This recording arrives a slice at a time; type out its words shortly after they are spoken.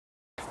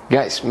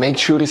Guys, make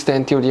sure you stay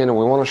until the end.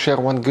 We want to share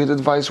one good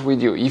advice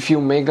with you. If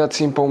you make that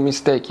simple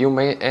mistake, you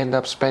may end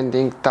up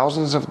spending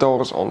thousands of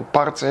dollars on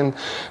parts and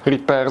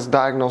repairs,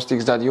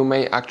 diagnostics that you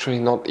may actually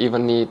not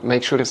even need.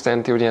 Make sure you stay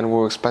until the end.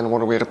 We'll explain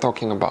what we're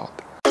talking about.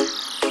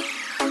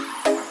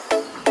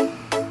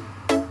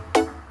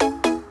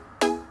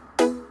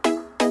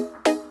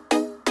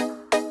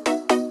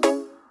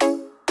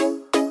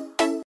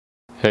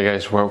 Hey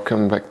guys,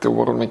 welcome back to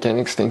World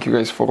Mechanics. Thank you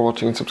guys for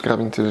watching and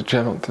subscribing to the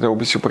channel. Today will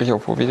be super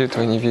helpful video to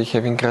any of you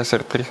having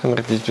Chrysler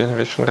 300 this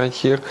generation right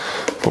here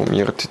from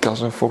year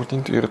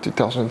 2014 to year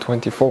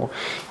 2024.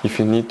 If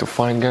you need to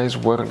find, guys,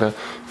 where the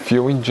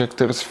fuel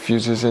injectors,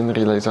 fuses and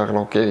relays are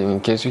located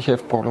in case you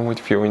have problem with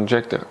fuel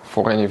injector.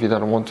 For any of you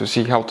that want to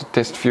see how to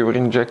test fuel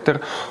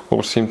injector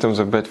or symptoms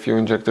of bad fuel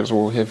injectors,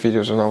 we'll have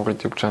videos on our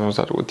YouTube channels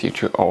that will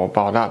teach you all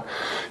about that.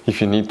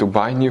 If you need to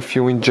buy new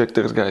fuel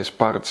injectors, guys,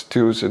 parts,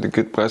 tools at a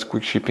good price,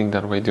 quick shipping,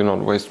 that way do not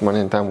waste money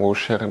and time. We'll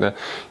share the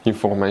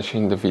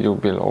information in the video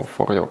below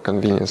for your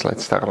convenience.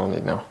 Let's start on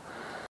it now.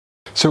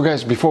 So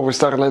guys, before we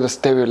start, let us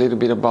tell you a little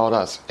bit about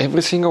us.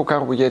 Every single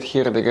car we get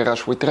here at the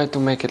garage, we try to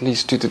make at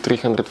least 200 to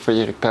 300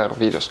 free repair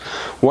videos.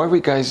 Why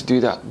we guys do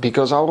that?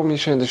 Because our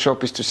mission in the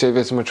shop is to save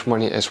as much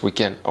money as we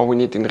can. All we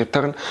need in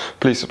return,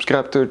 please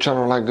subscribe to the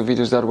channel, like the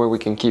videos, that way we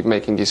can keep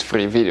making these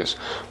free videos.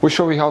 We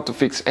show you how to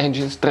fix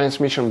engines,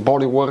 transmission,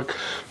 bodywork,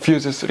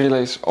 fuses,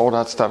 relays, all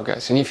that stuff,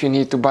 guys. And if you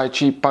need to buy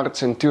cheap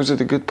parts and tools at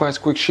a good price,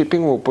 quick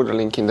shipping, we'll put a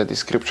link in the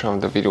description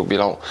of the video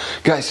below.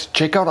 Guys,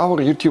 check out our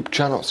YouTube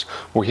channels.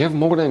 We have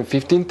more than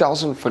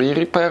 15,000 free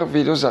repair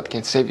videos that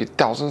can save you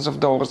thousands of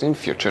dollars in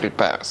future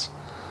repairs.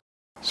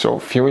 So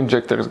fuel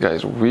injectors,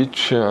 guys,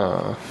 which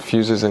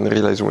fuses and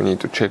relays we need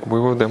to check, we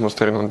will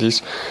demonstrate on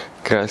this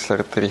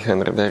Chrysler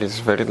 300. There is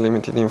very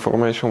limited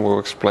information. We'll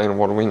explain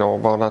what we know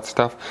about that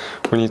stuff.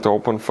 We need to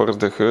open first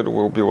the hood.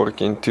 We'll be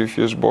working two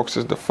fuse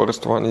boxes. The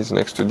first one is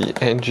next to the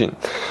engine.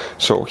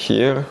 So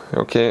here,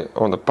 okay,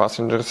 on the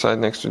passenger side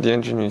next to the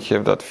engine, you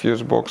have that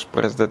fuse box.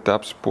 Press the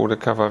tabs, pull the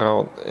cover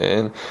out,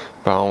 and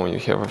boom, you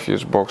have a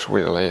fuse box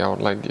with a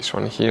layout like this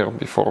one here.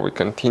 Before we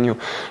continue,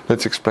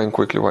 let's explain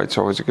quickly why it's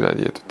always a good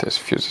idea to test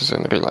fuses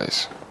and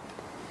relays.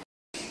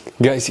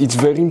 Guys, it's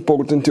very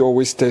important to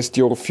always test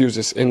your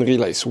fuses and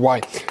relays.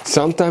 Why?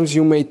 Sometimes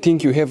you may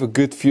think you have a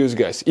good fuse,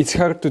 guys. It's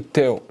hard to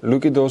tell.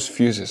 Look at those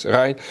fuses,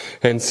 right?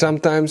 And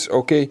sometimes,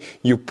 okay,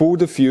 you pull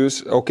the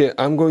fuse. Okay,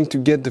 I'm going to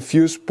get the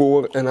fuse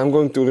puller and I'm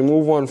going to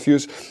remove one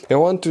fuse. I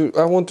want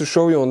to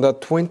show you on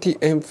that 20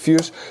 amp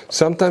fuse.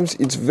 Sometimes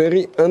it's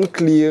very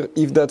unclear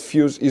if that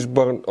fuse is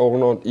burned or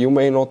not. You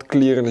may not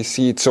clearly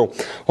see it. So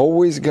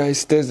always,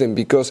 guys, test them,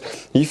 because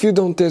if you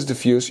don't test the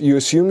fuse, you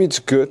assume it's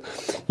good.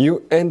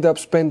 You end up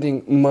spending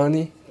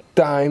money,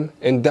 time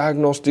and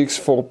diagnostics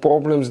for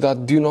problems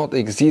that do not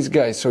exist,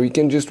 guys. So you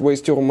can just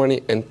waste your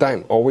money and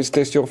time. Always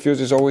test your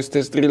fuses, always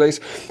test relays.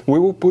 We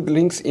will put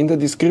links in the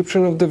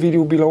description of the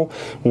video below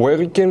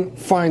where you can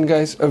find,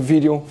 guys, a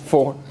video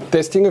for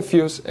testing a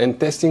fuse and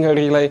testing a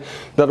relay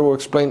that will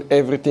explain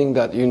everything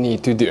that you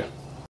need to do.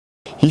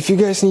 If you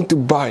guys need to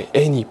buy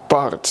any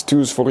parts,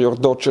 tools for your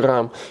Dodge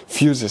Ram,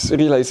 fuses,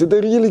 relays at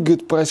a really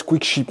good price,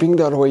 quick shipping,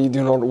 that way you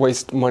do not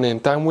waste money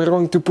and time, we're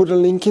going to put a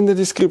link in the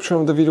description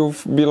of the video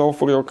below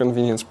for your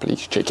convenience.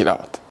 Please check it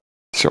out.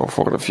 So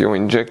for the fuel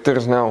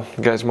injectors now,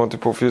 guys,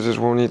 multiple fuses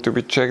will need to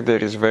be checked.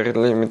 There is very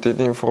limited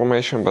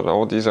information, but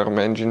all these are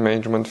engine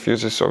management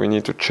fuses, so we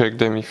need to check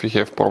them if you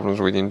have problems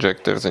with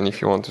injectors. And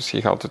if you want to see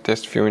how to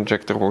test fuel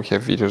injector, we'll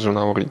have videos on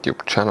our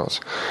YouTube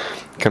channels.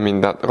 Come in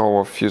that row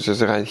of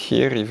fuses right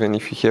here. Even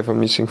if you have a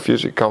missing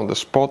fuse, you count the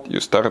spot. You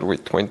start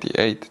with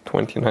 28,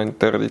 29,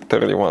 30,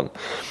 31.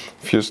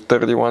 Fuse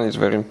 31 is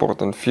very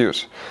important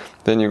fuse.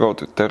 Then you go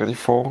to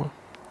 34,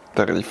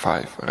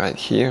 35 right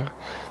here.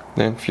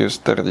 Then fuse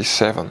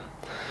 37.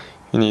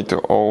 You need to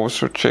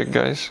also check,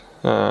 guys,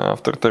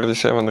 after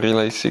 37,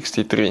 relay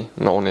 63,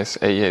 known as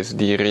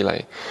ASD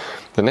relay.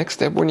 The next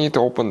step, we need to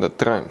open the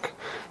trunk.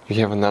 You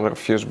have another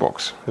fuse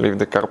box. Leave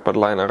the carpet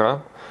liner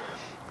up.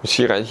 You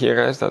see right here,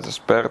 guys, that's a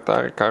spare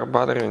tire, car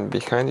battery, and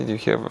behind it you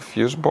have a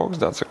fuse box.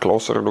 That's a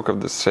closer look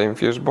of the same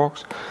fuse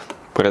box.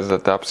 Press the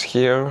tabs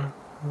here,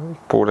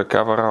 pull the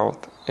cover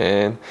out,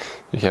 and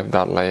you have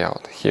that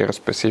layout. Here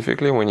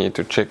specifically we need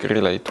to check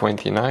relay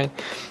 29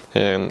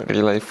 and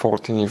relay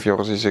 14 if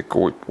yours is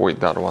equipped with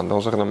that one.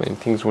 Those are the main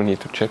things we need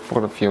to check for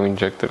the fuel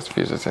injectors,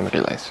 fuses and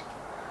relays.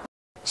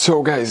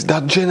 So guys,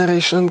 that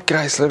generation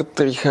Chrysler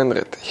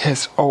 300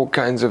 has all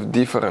kinds of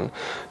different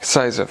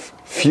size of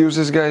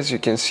fuses, guys. You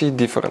can see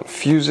different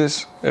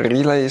fuses,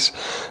 relays,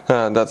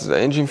 that's the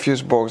engine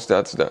fuse box,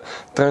 that's the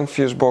trunk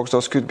fuse box.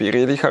 Those could be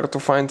really hard to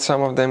find,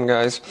 some of them,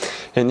 guys.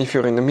 And if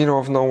you're in the middle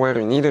of nowhere,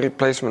 you need a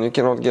replacement, you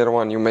cannot get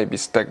one, you may be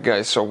stuck,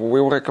 guys. So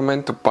we will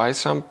recommend to buy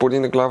some, put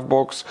in the glove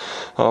box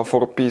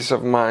for peace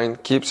of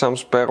mind, keep some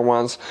spare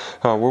ones.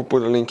 We'll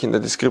put a link in the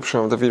description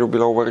of the video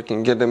below where you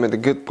can get them at a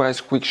good price,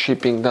 quick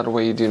shipping, that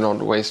way you do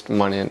not waste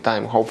money and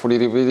time. Hopefully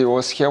the video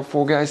was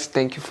helpful, guys.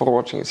 Thank you for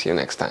watching and see you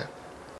next time.